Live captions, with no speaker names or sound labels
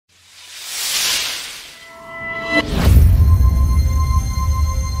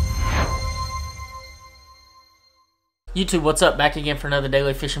YouTube, what's up? Back again for another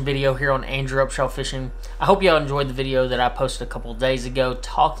daily fishing video here on Andrew Upshaw Fishing. I hope y'all enjoyed the video that I posted a couple of days ago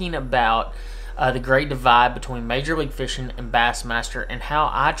talking about the great divide between Major League Fishing and Bassmaster and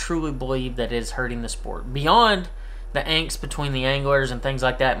how I truly believe that it is hurting the sport. Beyond the angst between the anglers and things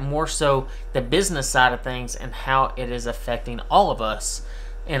like that, more so the business side of things and how it is affecting all of us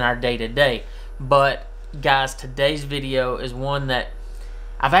in our day-to-day. But guys, today's video is one that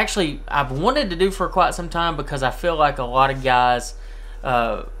I've wanted to do for quite some time because I feel like a lot of guys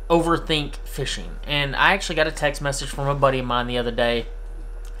overthink fishing. And I actually got a text message from a buddy of mine the other day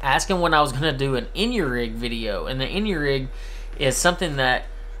asking when I was going to do an INURIG video. And the INURIG is something that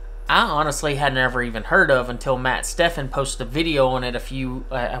I honestly had never even heard of until Stefan posted a video on it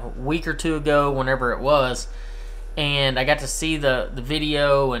a week or two ago, whenever it was. And I got to see the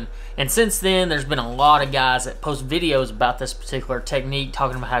video, and since then there's been a lot of guys that post videos about this particular technique,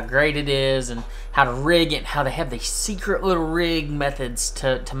 talking about how great it is and how to rig it and how they have these secret little rig methods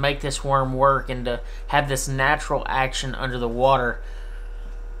to make this worm work and to have this natural action under the water.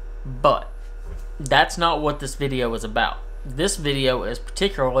 But that's not what this video is about. This video is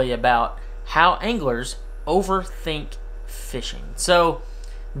particularly about how anglers overthink fishing. So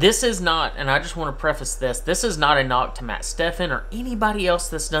this is not, and I just want to preface this is not a knock to Stefan or anybody else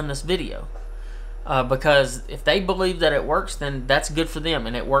that's done this video. Because if they believe that it works, then that's good for them,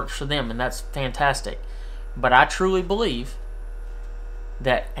 and it works for them, and that's fantastic. But I truly believe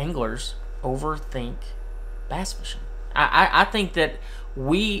that anglers overthink bass fishing. I think that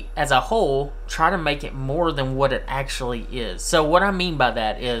we, as a whole, try to make it more than what it actually is. So what I mean by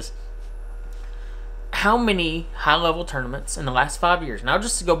that is, how many high-level tournaments in the last 5 years, and I'll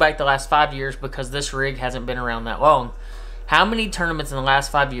just go back the last 5 years because this rig hasn't been around that long, how many tournaments in the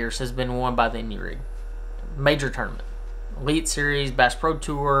last 5 years has been won by the INURIG? Major tournament. Elite Series, Bass Pro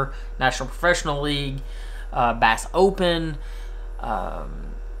Tour, National Professional League, Bass Open,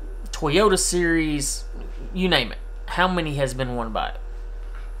 Toyota Series, you name it. How many has been won by it?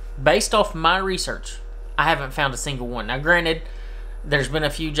 Based off my research, I haven't found a single one. Now granted, there's been a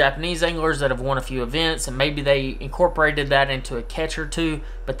few Japanese anglers that have won a few events, and maybe they incorporated that into a catch or two,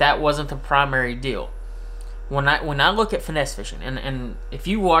 but that wasn't the primary deal. When I look at finesse fishing, and if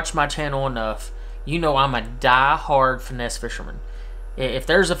you watch my channel enough, you know I'm a die-hard finesse fisherman. If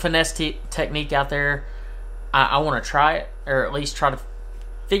there's a finesse technique out there, I want to try it, or at least try to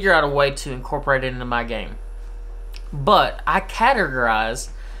figure out a way to incorporate it into my game. But I categorize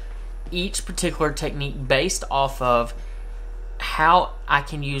each particular technique based off of how I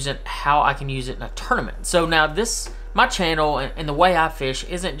can use it in a tournament. So now my channel and the way I fish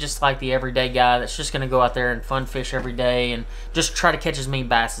isn't just like the everyday guy that's just going to go out there and fun fish every day and just try to catch as many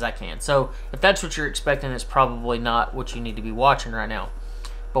bass as I can. So if that's what you're expecting, it's probably not what you need to be watching right now.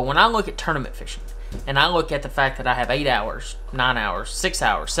 But when I look at tournament fishing, and I look at the fact that I have 8 hours, 9 hours, 6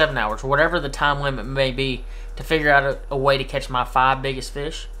 hours, 7 hours, whatever the time limit may be, to figure out a way to catch my 5 biggest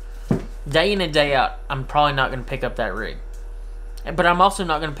fish, day in and day out, I'm probably not going to pick up that rig. But I'm also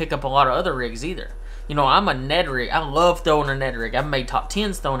not going to pick up a lot of other rigs either. You know, I'm a Ned rig. I love throwing a Ned rig. I've made top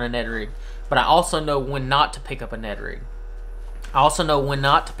 10s throwing a Ned rig. But I also know when not to pick up a Ned rig. I also know when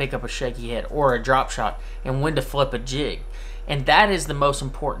not to pick up a shaky head or a drop shot, and when to flip a jig. And that is the most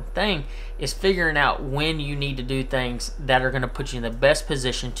important thing, is figuring out when you need to do things that are going to put you in the best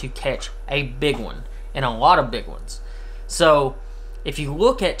position to catch a big one, and a lot of big ones. So if you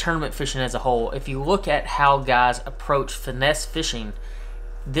look at tournament fishing as a whole, if you look at how guys approach finesse fishing,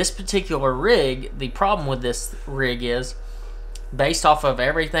 this particular rig, the problem with this rig is, based off of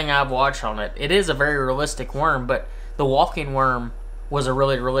everything I've watched on it, it is a very realistic worm, but the walking worm was a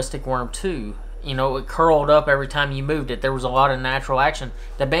really realistic worm too. You know, it curled up every time you moved it. There was a lot of natural action.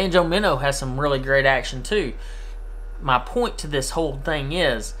 The banjo minnow has some really great action too. My point to this whole thing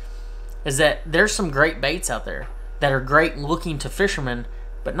is that there's some great baits out there that are great looking to fishermen,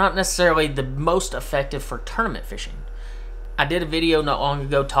 but not necessarily the most effective for tournament fishing. I did a video not long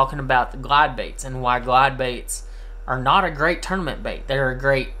ago talking about the glide baits and why glide baits are not a great tournament bait. They're a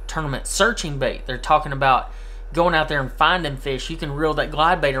great tournament searching bait. They're talking about going out there and finding fish. You can reel that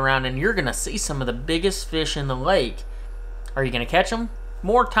glide bait around and you're going to see some of the biggest fish in the lake. Are you going to catch them?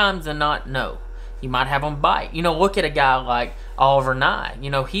 More times than not, no. You might have them bite. You know, look at a guy like Oliver Nye. You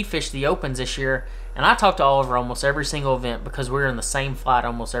know, he fished the Opens this year, and I talked to Oliver almost every single event because we were in the same flight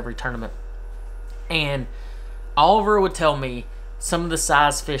almost every tournament. And Oliver would tell me some of the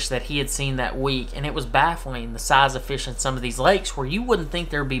size fish that he had seen that week, and it was baffling, the size of fish in some of these lakes where you wouldn't think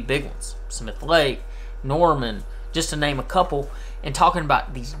there would be big ones. Smith Lake, Norman, just to name a couple, and talking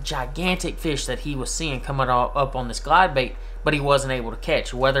about these gigantic fish that he was seeing coming up on this glide bait, but he wasn't able to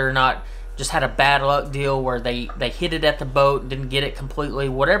catch. Whether or not just had a bad luck deal where they hit it at the boat and didn't get it completely,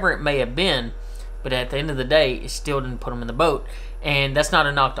 whatever it may have been. But at the end of the day, it still didn't put them in the boat. And that's not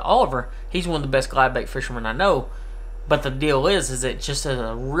a knock to Oliver. He's one of the best glide bait fishermen I know. But the deal is it just is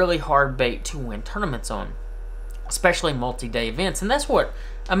a really hard bait to win tournaments on, especially multi-day events. And that's what,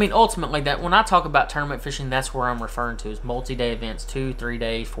 I mean, ultimately, that when I talk about tournament fishing, that's where I'm referring to, is multi-day events, 2, 3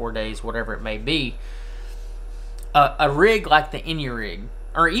 days, 4 days, whatever it may be. A rig like the INURIG,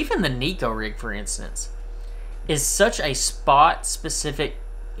 or even the Nico rig, for instance, is such a spot-specific,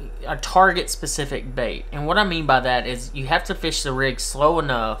 a target-specific bait. And what I mean by that is you have to fish the rig slow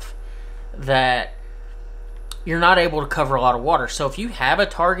enough that you're not able to cover a lot of water. So if you have a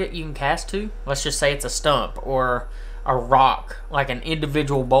target you can cast to, let's just say it's a stump or a rock, like an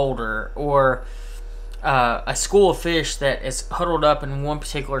individual boulder, or a school of fish that is huddled up in one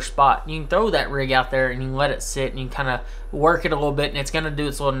particular spot, you can throw that rig out there and you can let it sit and you can kind of work it a little bit, and it's going to do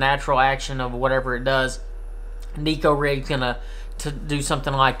its little natural action of whatever it does. Nico rig's going to do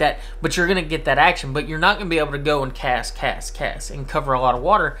something like that, but you're going to get that action, but you're not going to be able to go and cast and cover a lot of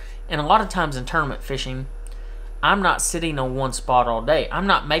water. And a lot of times in tournament fishing, I'm not sitting on one spot all day. I'm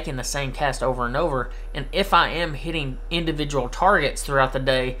not making the same cast over and over. And if I am hitting individual targets throughout the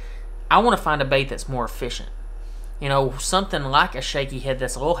day, I want to find a bait that's more efficient. You know, something like a shaky head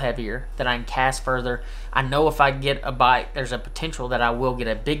that's a little heavier, that I can cast further. I know if I get a bite, there's a potential that I will get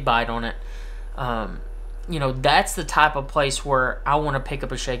a big bite on it. You know, that's the type of place where I want to pick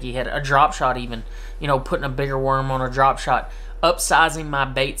up a shaky head. A drop shot even, you know, putting a bigger worm on a drop shot, upsizing my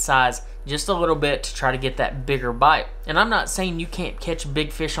bait size just a little bit to try to get that bigger bite. And I'm not saying you can't catch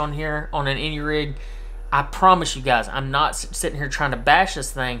big fish on here on an INURIG. I promise you guys, I'm not sitting here trying to bash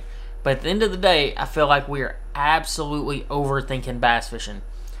this thing. But at the end of the day, I feel like we are absolutely overthinking bass fishing.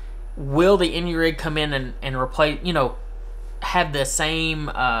 Will the INURIG come in and replace, you know, have the same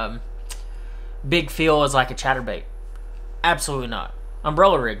big feel as like a chatterbait? Absolutely not.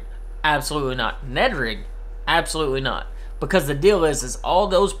 Umbrella rig? Absolutely not. Ned rig? Absolutely not. Because the deal is all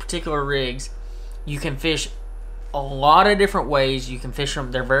those particular rigs, you can fish a lot of different ways. You can fish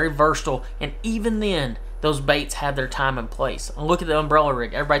them. They're very versatile. And even then, those baits have their time and place. Look at the umbrella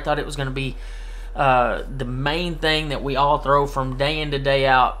rig. Everybody thought it was going to be the main thing that we all throw from day in to day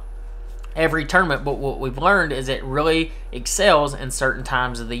out every tournament. But what we've learned is it really excels in certain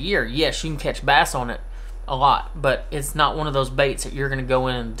times of the year. Yes, you can catch bass on it a lot, but it's not one of those baits that you're going to go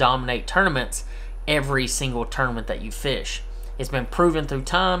in and dominate tournaments every single tournament that you fish. It's been proven through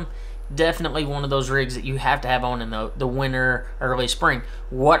time. Definitely one of those rigs that you have to have on in the winter, early spring.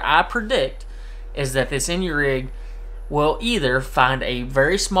 What I predict is that this INURIG will either find a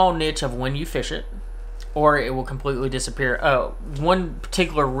very small niche of when you fish it, or it will completely disappear. One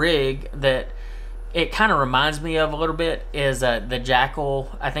particular rig that it kind of reminds me of a little bit is the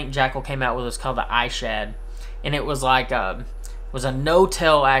Jackal. I think Jackal came out with what's called the iShad, and it was like was a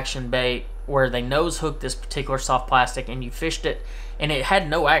no-tail action bait where they nose hooked this particular soft plastic and you fished it and it had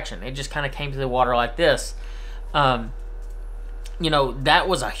no action. It just kind of came to the water like this. You know, that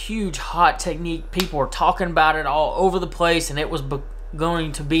was a huge hot technique. People were talking about it all over the place, and it was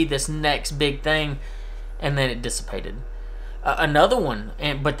going to be this next big thing, and then it dissipated. Another one,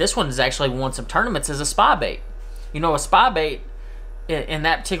 but this one has actually won some tournaments, is a spy bait. You know, a spy bait in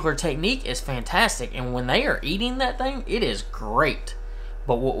that particular technique is fantastic, and when they are eating that thing, it is great.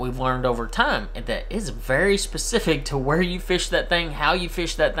 But what we've learned over time is that it's very specific to where you fish that thing, how you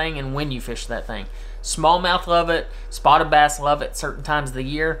fish that thing, and when you fish that thing. Smallmouth love it, spotted bass love it certain times of the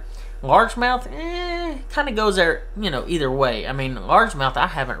year. Largemouth, kind of goes there, you know, either way. I mean, largemouth, I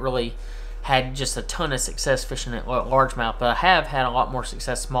haven't really had just a ton of success fishing at largemouth, but I have had a lot more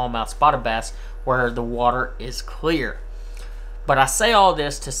success smallmouth spotted bass where the water is clear. But I say all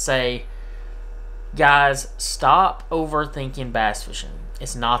this to say, guys, stop overthinking bass fishing.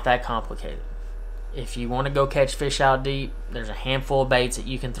 It's not that complicated. If you want to go catch fish out deep, there's a handful of baits that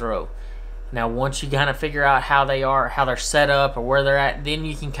you can throw. Now, once you kind of figure out how they are, how they're set up, or where they're at, then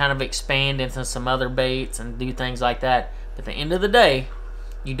you can kind of expand into some other baits and do things like that. But at the end of the day,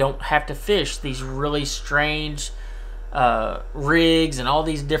 you don't have to fish these really strange rigs and all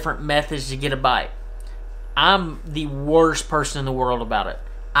these different methods to get a bite. I'm the worst person in the world about it.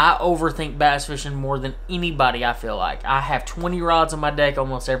 I overthink bass fishing more than anybody, I feel like. I have 20 rods on my deck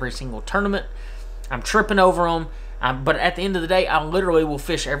almost every single tournament. I'm tripping over them. But at the end of the day, I literally will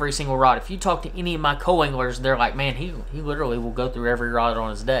fish every single rod. If you talk to any of my co-anglers, they're like, man, he literally will go through every rod on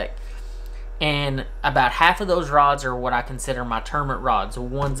his deck. And about half of those rods are what I consider my tournament rods, the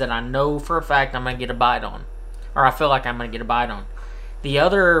ones that I know for a fact I'm going to get a bite on, or I feel like I'm going to get a bite on. The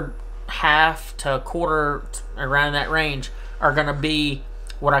other half to a quarter, around that range, are going to be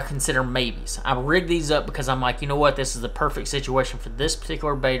what I consider maybes. I rig these up because I'm like, you know what, this is the perfect situation for this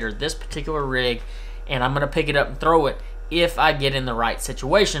particular bait or this particular rig, and I'm going to pick it up and throw it if I get in the right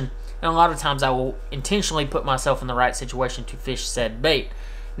situation. And a lot of times I will intentionally put myself in the right situation to fish said bait.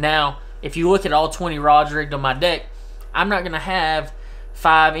 Now, if you look at all 20 rods rigged on my deck, I'm not going to have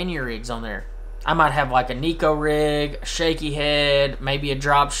 5 INURIGs on there. I might have like a Nico rig, a shaky head, maybe a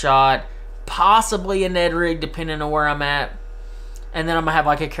drop shot, possibly a Ned rig depending on where I'm at. And then I'm going to have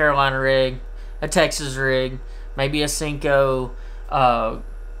like a Carolina rig, a Texas rig, maybe a Cinco,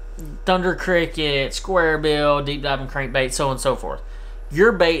 Thunder Cricket, Square Bill, Deep Diving Crankbait, so on and so forth.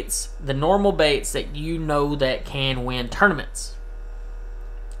 Your baits, the normal baits that you know that can win tournaments.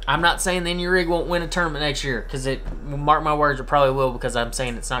 I'm not saying the INURIG won't win a tournament next year, because it, mark my words, it probably will, because I'm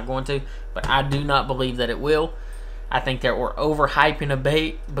saying it's not going to. But I do not believe that it will. I think that we're overhyping a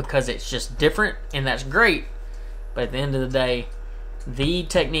bait because it's just different, and that's great. But at the end of the day, the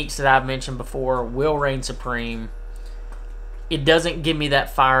techniques that I've mentioned before will reign supreme. It doesn't give me that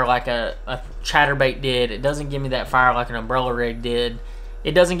fire like a chatterbait did. It doesn't give me that fire like an umbrella rig did.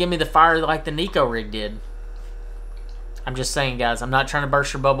 It doesn't give me the fire like the Nico rig did. I'm just saying, guys, I'm not trying to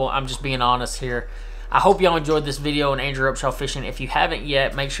burst your bubble. I'm just being honest here. I hope y'all enjoyed this video on Andrew Upshaw Fishing. If you haven't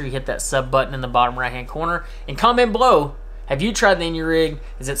yet, make sure you hit that sub button in the bottom right-hand corner. And comment below, have you tried the INURIG?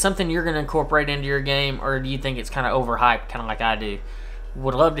 Is it something you're going to incorporate into your game, or do you think it's kind of overhyped, kind of like I do?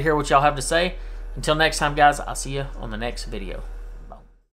 Would love to hear what y'all have to say. Until next time, guys, I'll see you on the next video.